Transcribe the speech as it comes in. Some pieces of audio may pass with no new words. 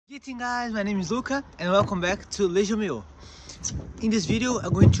Greetings guys, my name is Lucca and welcome back to Les Jumeaux. In this video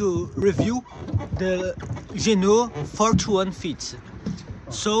I'm going to review the Jeanneau 41 feet.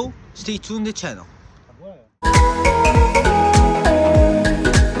 So stay tuned to the channel.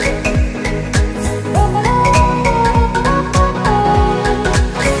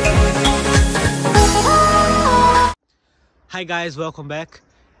 Hi guys, welcome back.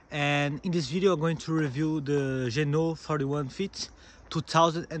 And in this video I'm going to review the Jeanneau 41 feet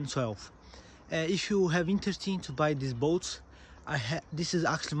 2012. If you have interest in to buy these boats, this is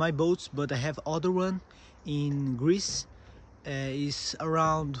actually my boats, but I have other one in Greece. Is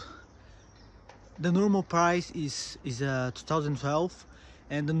around, the normal price is 2012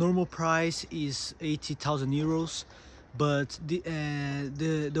 and the normal price is 80,000 euros, but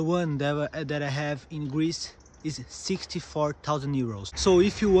the one that I have in Greece is 64,000 euros. So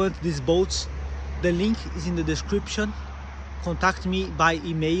if you want these boats, the link is in the description. Contact me by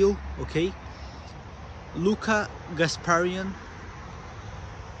email, okay? Lucca Gasparian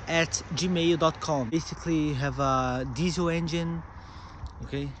at gmail.com. Basically have a diesel engine,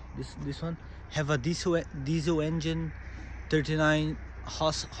 okay? This one have a diesel engine, 39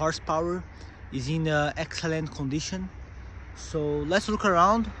 horsepower, is in excellent condition. So let's look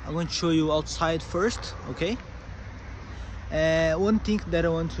around. I'm going to show you outside first, okay? One thing that I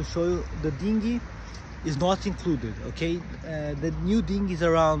want to show you, the dinghy is not included, okay? The new dinghy is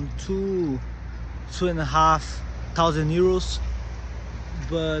around 2,500 euros,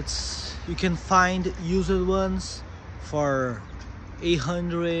 but you can find used ones for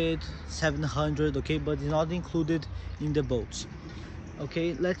 800, 700, okay? But it's not included in the boats.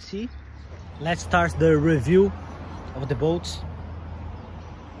 Okay, let's see. Let's start the review of the boats.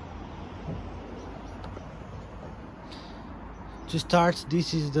 To start,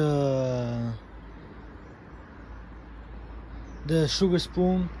 this is the sugar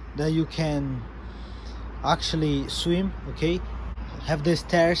spoon that you can actually swim, okay? Have the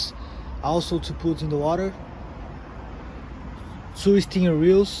stairs also to put in the water. 2 steering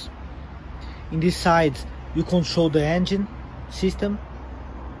wheels. In this side you control the engine system.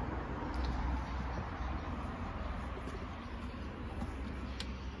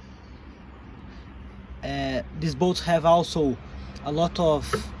 These boats have also a lot of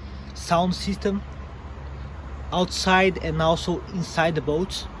sound system outside and also inside the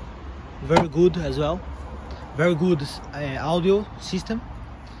boat, very good as well, very good audio system.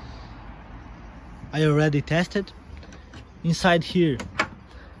 I already tested. Inside here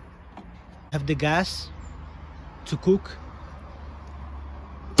have the gas to cook,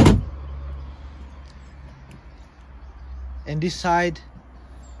 and this side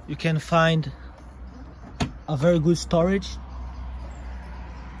you can find a very good storage,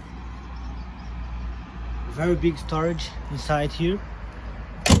 very big storage inside here.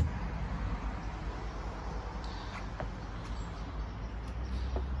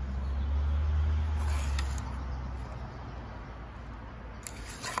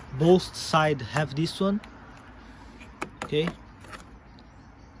 Both sides have this one, okay?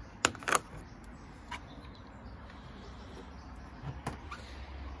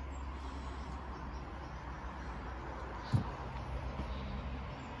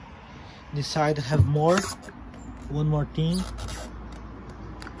 This side have more. One more thing,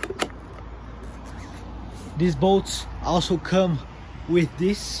 these boats also come with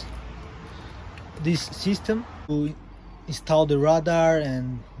this system to install the radar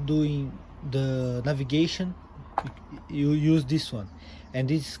and doing the navigation. You use this one, and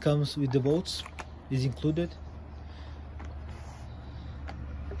this comes with the boats, is included.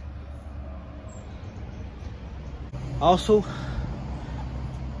 Also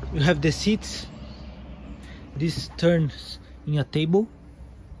you have the seats. This turns in a table.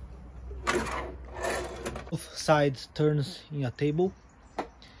 Both sides turns in a table.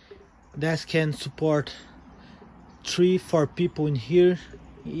 This can support 3-4 people in here,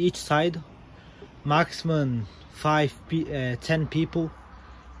 each side. Maximum 10 people.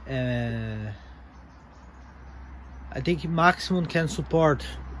 I think maximum can support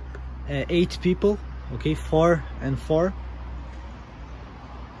 8 people. Okay, 4 and 4.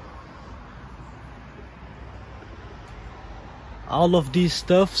 All of these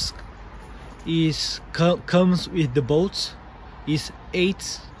stuffs comes with the boats. Is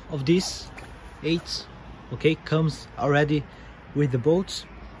 8 of these, 8, okay, comes already with the boats.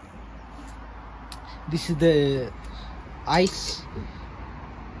 This is the ice,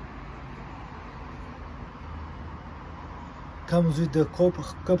 comes with the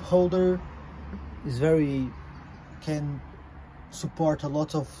cup holder. Is very, can support a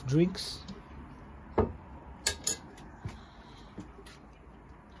lot of drinks.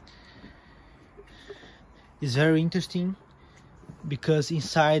 is very interesting because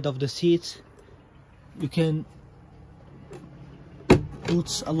inside of the seats you can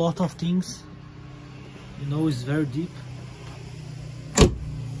put a lot of things. You know, it's very deep.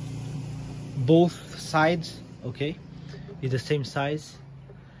 Both sides, okay, is the same size.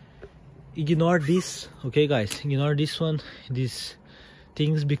 Ignore this, okay guys, ignore this one, these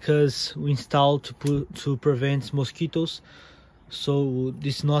things, because we installed to prevent mosquitoes. So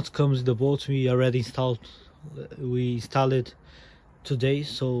this not comes with the boat. We already installed it today,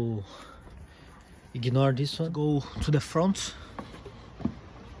 so ignore this one. Go to the front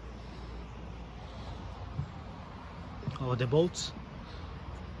of the boat.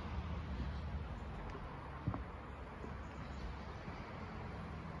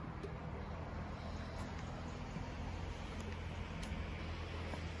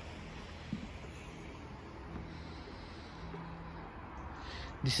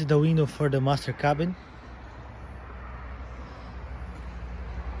 This is the window for the master cabin.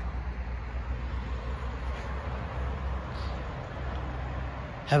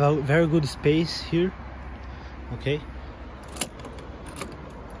 Have a very good space here, okay.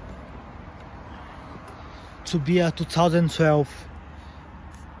 To be a 2012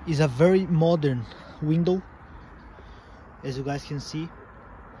 is a very modern window, as you guys can see.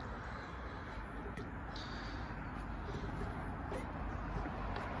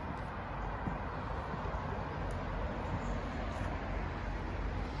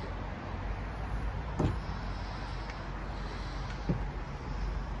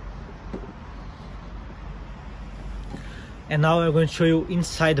 And now I'm going to show you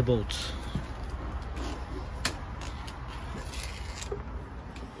inside the boat.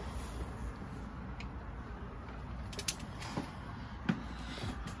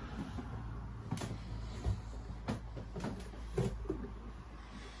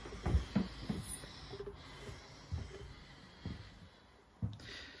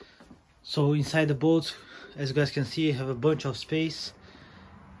 So inside the boat, as you guys can see, you have a bunch of space.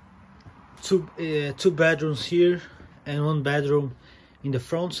 Two bedrooms here and one bedroom in the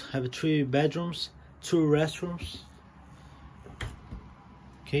front. Have 3 bedrooms, 2 restrooms.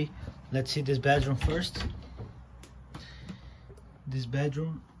 Okay, let's see this bedroom first. This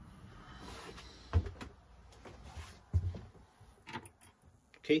bedroom,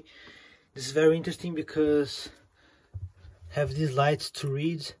 okay, this is very interesting because have these lights to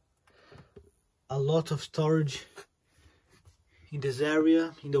read. A lot of storage in this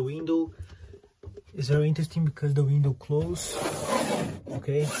area, in the window. It's very interesting because the window closed,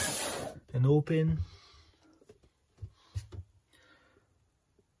 okay, and open.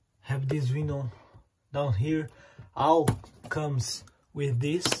 Have this window down here. All comes with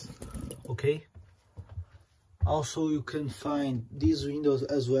this, okay. Also you can find these windows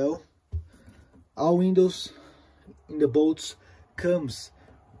as well. All windows in the boats comes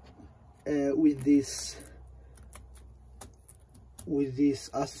with this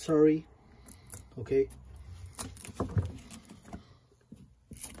accessory, okay.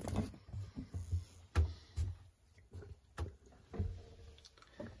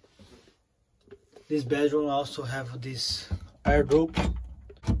 This bedroom also have this airdrop.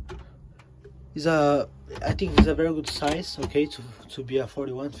 I think it's a very good size, okay, to be a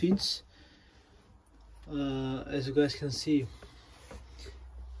 41 feet. As you guys can see,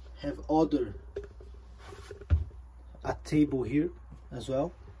 have a table here as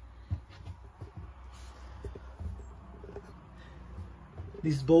well.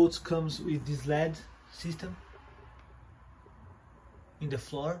 This boat comes with this LED system in the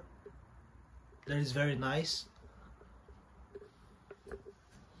floor. That is very nice.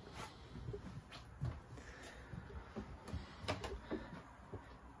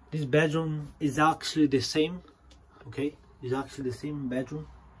 This bedroom is actually the same, okay? It's actually the same bedroom.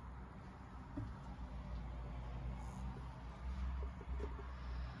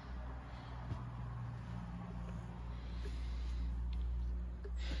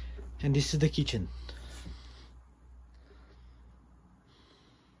 And this is the kitchen.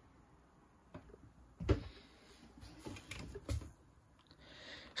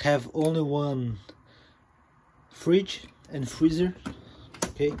 Have only one fridge and freezer,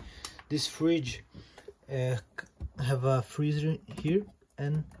 okay. This fridge have a freezer here,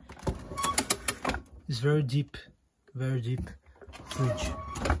 and it's very deep fridge.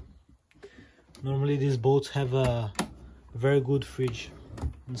 Normally these boats have a very good fridge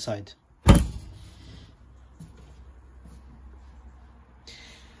inside.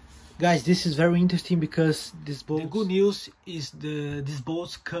 Guys, this is very interesting because this boat, the good news is this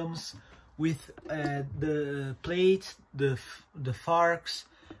boat comes with the plates, the forks,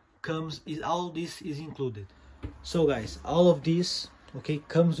 all this is included. So guys, all of this, okay,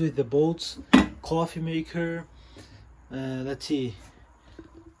 comes with the boats, coffee maker, let's see,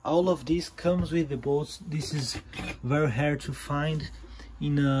 all of this comes with the boats. This is very hard to find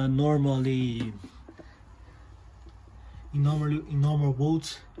in normal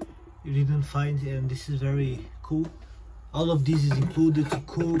boats. You didn't find, and this is very cool. All of this is included to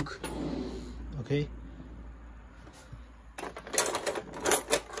cook, okay.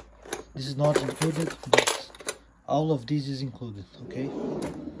 This is not included, but all of this is included, okay.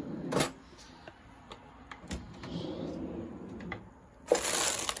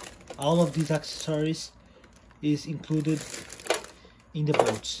 All of these accessories is included in the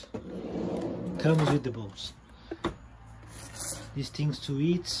boats, comes with the boats. These things to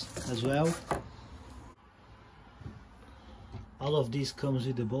eat as well. All of this comes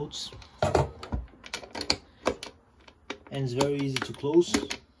with the boats, and it's very easy to close.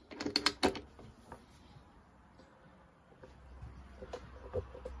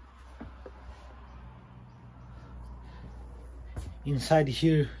 Inside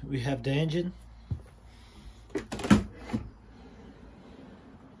here we have the engine.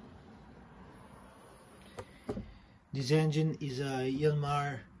 This engine is a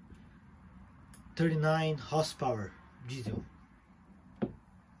Yachts 39 horsepower diesel.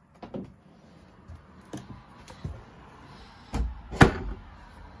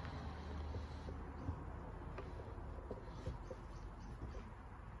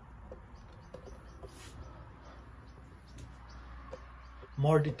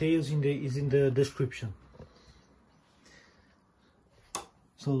 More details is in the description.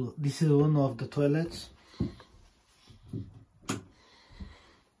 So this is one of the toilets.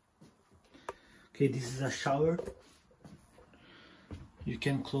 Okay, this is a shower. You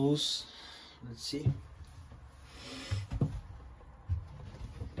can close. Let's see.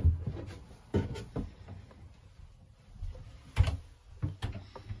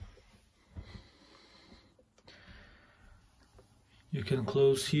 You can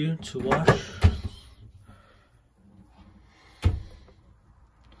close here to wash.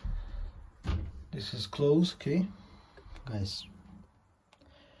 This is closed, okay, guys.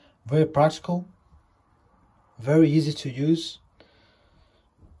 Very practical, very easy to use.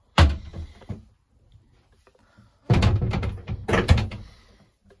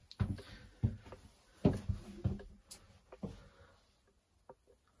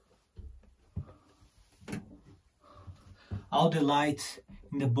 All the lights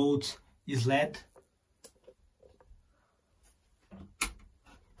in the boat is LED.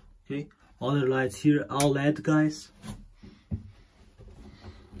 Okay, all the lights here are LED, guys.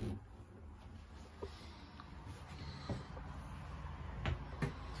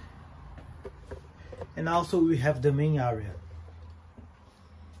 And also we have the main area.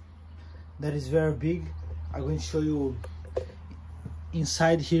 That is very big. I'm going to show you.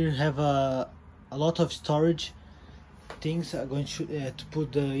 Inside here have a lot of storage things. I'm going to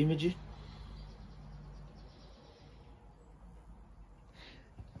put the image.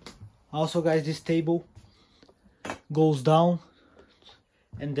 Also guys, this table goes down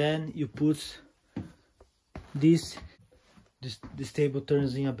and then you put this table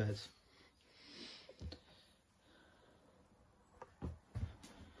turns in a bed.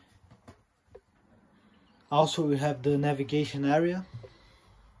 Also we have the navigation area,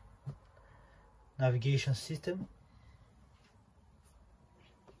 navigation system.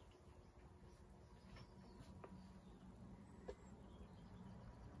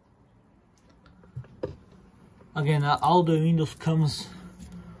 Again, all the windows comes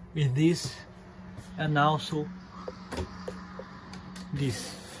with this, and also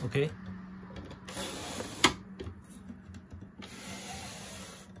this, okay?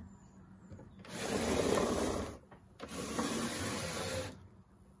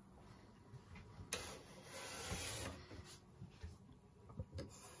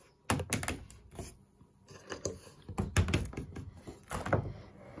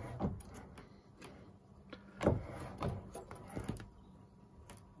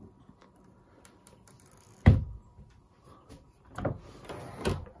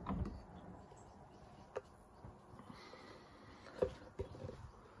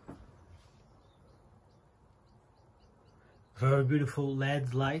 Very beautiful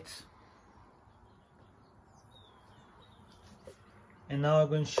LED lights. And now I'm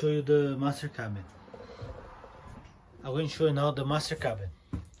going to show you the master cabin. I'm going to show you now the master cabin.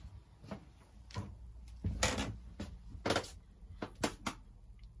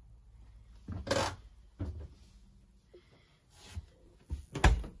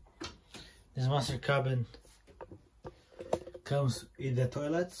 This master cabin comes with the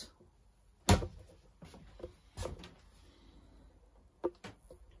toilets.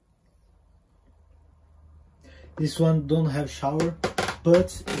 This one don't have shower,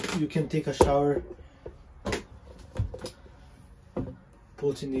 but you can take a shower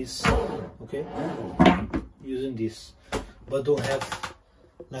putting this, okay, using this, but don't have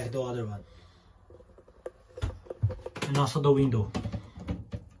like the other one. And also the window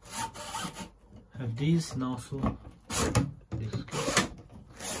have this, and also this.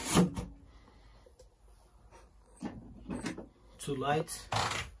 Two lights.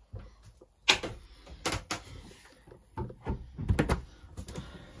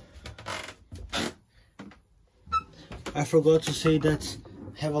 I forgot to say that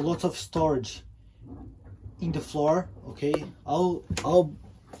have a lot of storage in the floor, okay? In all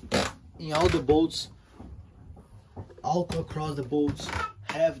the boats, all across the boats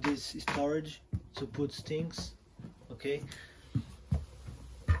have this storage to put things, okay?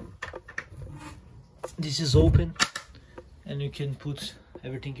 This is open and you can put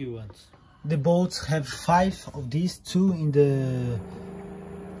everything you want. The boats have 5 of these, 2 in the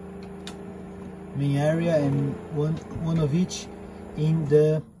main area and one of each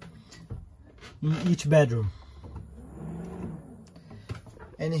in each bedroom.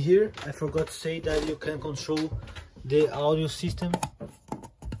 And here I forgot to say that you can control the audio system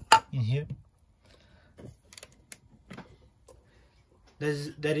in here.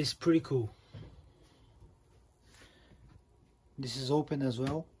 That is pretty cool. This is open as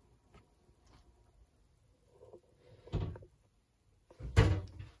well.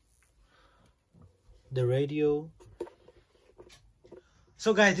 The radio.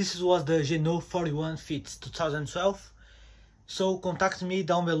 So guys, this was the Jeanneau 41 feet 2012. So contact me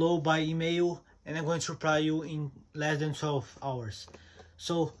down below by email and I'm going to reply you in less than 12 hours.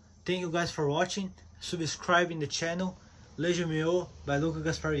 So thank you guys for watching. Subscribe in the channel Les Jumeaux by Lucca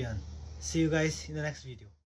Gasparian. See you guys in the next video.